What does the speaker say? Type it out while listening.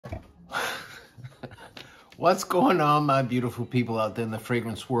What's going on, my beautiful people out there in the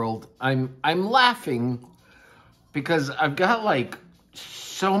fragrance world? I'm laughing because I've got like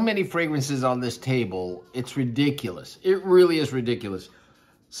so many fragrances on this table. It's ridiculous. It really is ridiculous.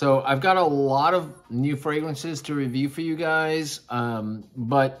 So I've got a lot of new fragrances to review for you guys,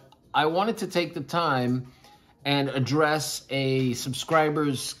 but I wanted to take the time and address a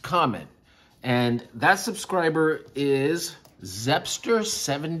subscriber's comment. And that subscriber is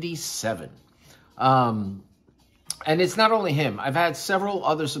Zepster77. And it's not only him. I've had several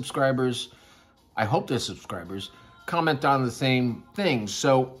other subscribers, I hope they're subscribers, comment on the same thing.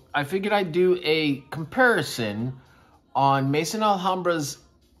 So I figured I'd do a comparison on Maison Alhambra's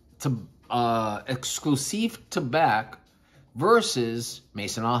Exclusif Tabac versus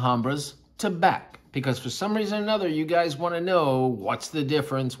Maison Alhambra's Tabac. Because for some reason or another, you guys want to know what's the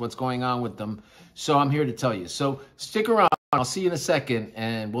difference, what's going on with them. So I'm here to tell you. So stick around. I'll see you in a second,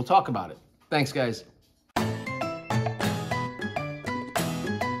 and we'll talk about it. Thanks, guys.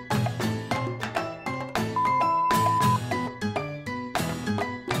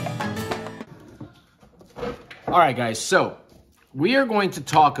 All right, guys. So we are going to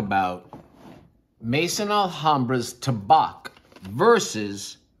talk about Maison Alhambra's Tabac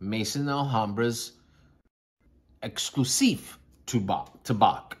versus Maison Alhambra's Exclusif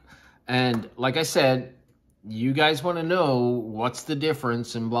Tabac. And like I said, you guys want to know what's the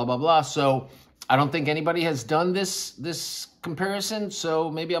difference and blah, blah, blah. So I don't think anybody has done this comparison. So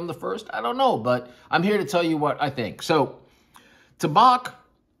maybe I'm the first. I don't know. But I'm here to tell you what I think. So Tabac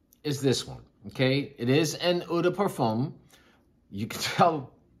is this one. Okay. It is an eau de parfum. You can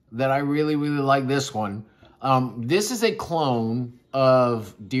tell that I really, really like this one. This is a clone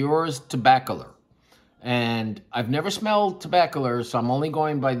of Dior's Tabacular. And I've never smelled Tabacular, so I'm only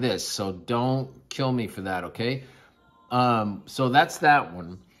going by this. So don't kill me for that, okay? So that's that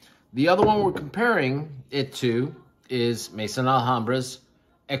one. The other one we're comparing it to is Maison Alhambra's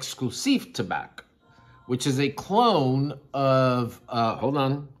Exclusif Tabac, which is a clone of, hold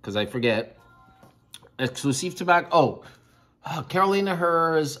on, because I forget. Exclusif Tabac, Carolina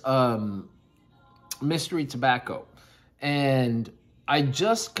Herrera's Mystery Tobacco. And I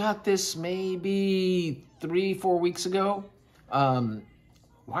just got this maybe 3-4 weeks ago. Why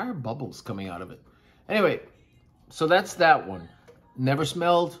are bubbles coming out of it? Anyway, so that's that one. Never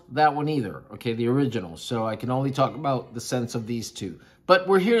smelled that one either, okay, the original. So I can only talk about the scents of these two. But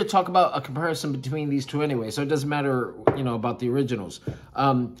we're here to talk about a comparison between these two anyway, so it doesn't matter, you know, about the originals.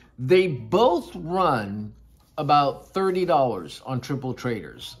 They both run about $30 on Triple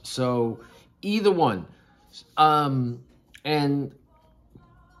Traders. So either one. And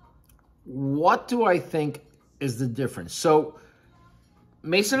what do I think is the difference? So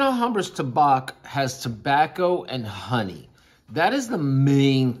Maison Alhambra's Tabac has tobacco and honey. That is the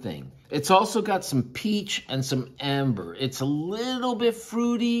main thing. It's also got some peach and some amber. It's a little bit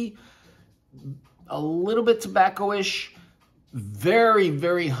fruity, a little bit tobacco-ish, very,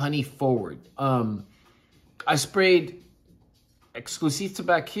 very honey forward. I sprayed Exclusif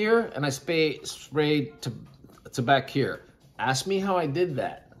Tabac here, and I sprayed Tabac here. Ask me how I did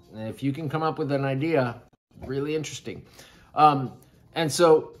that. And if you can come up with an idea, really interesting. And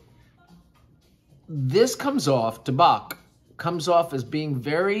so this Tabac comes off as being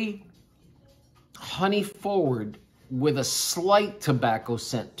very honey forward with a slight tobacco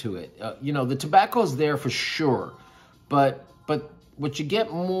scent to it. You know, the tobacco's there for sure, but what you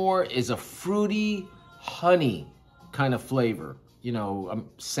get more is a fruity honey kind of flavor, you know,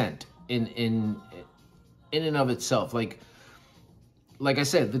 scent in and of itself. Like I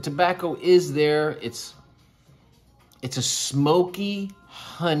said, the tobacco is there. It's a smoky,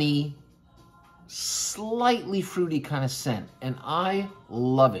 honey, slightly fruity kind of scent, and I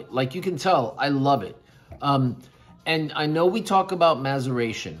love it. Like you can tell, I love it. And I know we talk about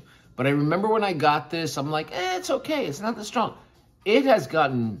maceration, but I remember when I got this, I'm like, it's okay. It's not that strong. It has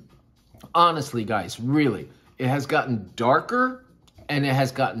gotten, honestly, guys, really, it has gotten darker and it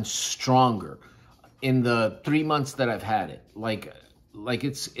has gotten stronger in the 3 months that I've had it. Like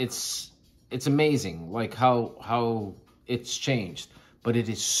it's amazing, like how it's changed. But it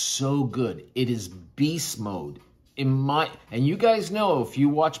is so good. It is beast mode. And you guys know, if you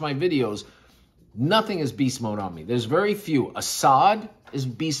watch my videos, nothing is beast mode on me. There's very few. Assad is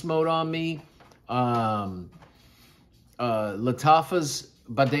beast mode on me. Lattafa's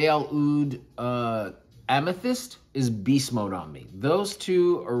Badei Al-Oud Amethyst is beast mode on me. Those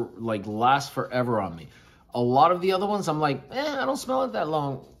two are like last forever on me. A lot of the other ones, I'm like, I don't smell it that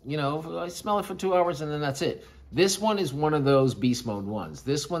long. You know, I smell it for 2 hours and then that's it. This one is one of those beast mode ones.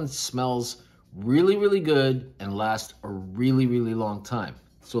 This one smells really, really good and lasts a really, really long time.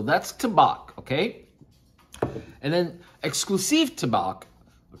 So that's Tabac, okay? And then Exclusif Tabac,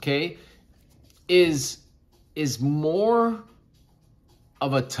 okay, is more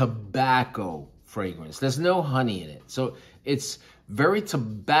of a tobacco fragrance. There's no honey in it. So it's very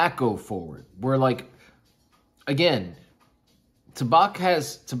tobacco forward. Where like, again, Tabac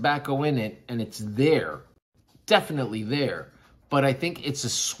has tobacco in it and it's there, definitely there. But I think it's a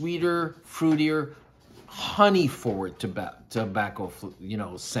sweeter, fruitier, honey forward tobacco, you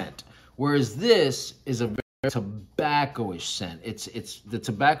know, scent. Whereas this is a very tobacco-ish scent. The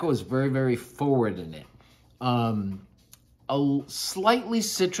tobacco is very, very forward in it. A slightly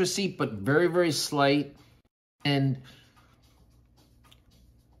citrusy, but very, very slight. And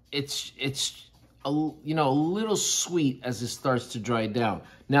it's you know, a little sweet as it starts to dry down.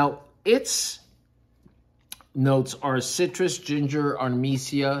 Now, its notes are citrus, ginger,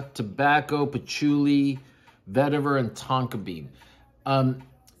 artemisia, tobacco, patchouli, vetiver, and tonka bean.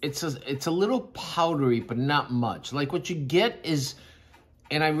 It's a little powdery, but not much. Like what you get is,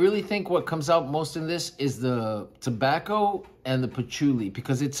 and I really think what comes out most in this is the tobacco and the patchouli,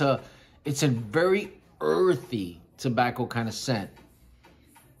 because it's a very earthy tobacco kind of scent,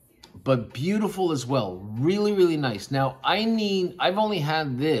 but beautiful as well. Really, really nice. Now, I've only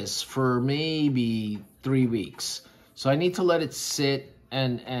had this for maybe 3 weeks, so I need to let it sit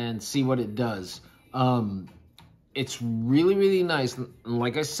and see what it does. It's really, really nice.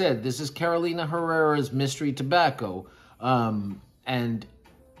 Like I said, this is Carolina Herrera's Mystery Tobacco, and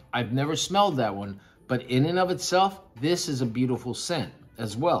I've never smelled that one, but in and of itself, this is a beautiful scent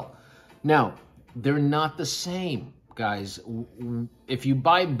as well. Now, they're not the same, guys. If you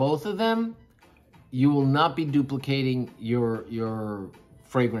buy both of them, you will not be duplicating your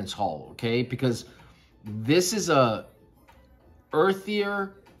fragrance haul, okay? Because this is a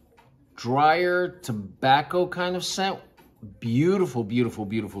earthier, drier tobacco kind of scent. Beautiful, beautiful,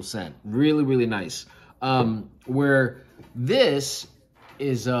 beautiful scent. Really, really nice. Where this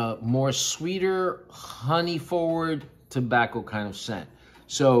is a more sweeter, honey forward tobacco kind of scent.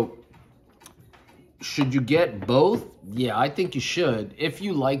 So should you get both? Yeah, I think you should. If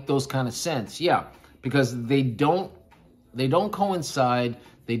you like those kind of scents, yeah, because they don't coincide,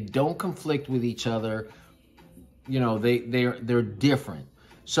 they don't conflict with each other. You know, they're different.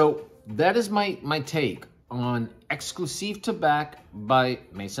 So that is my take on Exclusif Tabac by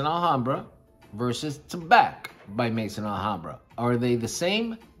Maison Alhambra versus Tabac by Maison Alhambra. Are they the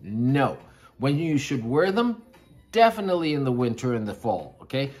same? No. When you should wear them? Definitely in the winter and the fall,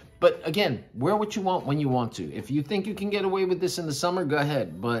 okay? But again, wear what you want when you want to. If you think you can get away with this in the summer, go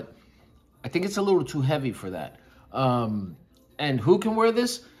ahead. But I think it's a little too heavy for that. And who can wear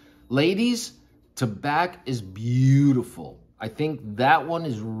this? Ladies, Tabac is beautiful. I think that one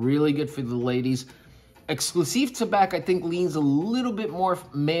is really good for the ladies. Exclusif Tabac, I think, leans a little bit more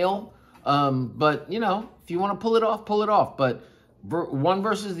male. But, you know, if you want to pull it off, pull it off. But one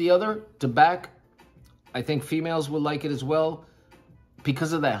versus the other, Tabac, I think females would like it as well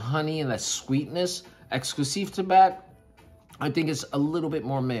because of that honey and that sweetness. Exclusif Tabac, I think it's a little bit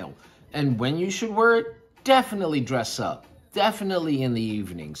more male. And when you should wear it, definitely dress up. Definitely in the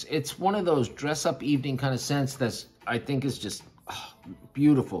evenings. It's one of those dress-up evening kind of scents that's, I think, is just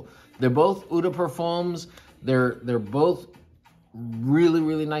beautiful. They're both Eau de Parfums. They're both really,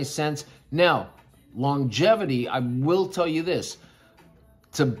 really nice scents. Now, longevity, I will tell you this.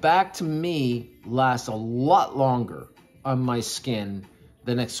 Tabac, to me, lasts a lot longer on my skin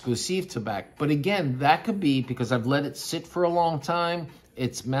than Exclusif Tabac. But again, that could be because I've let it sit for a long time.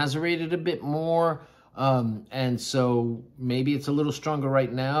 It's macerated a bit more. And so maybe it's a little stronger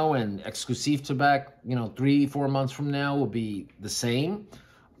right now, and Exclusif Tabac, you know, 3-4 months from now will be the same.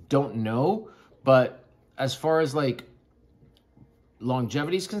 Don't know. But as far as like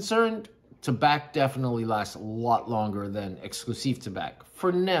longevity is concerned, Tabac definitely lasts a lot longer than Exclusif Tabac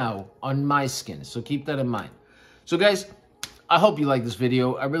for now on my skin. So keep that in mind. So guys, I hope you like this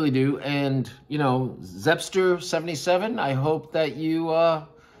video. I really do. And, you know, Zepster77, I hope that you,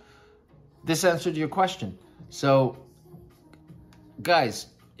 this answered your question. So, guys,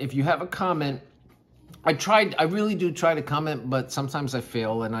 if you have a comment, I really do try to comment, but sometimes I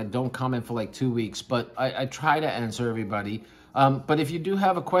fail and I don't comment for like 2 weeks, but I try to answer everybody. But if you do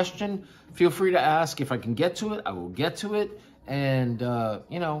have a question, feel free to ask. If I can get to it, I will get to it. And,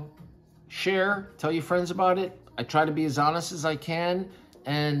 you know, share, tell your friends about it. I try to be as honest as I can.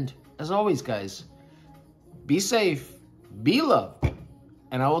 And as always, guys, be safe, be loved.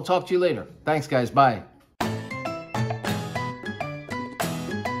 And I will talk to you later. Thanks, guys. Bye.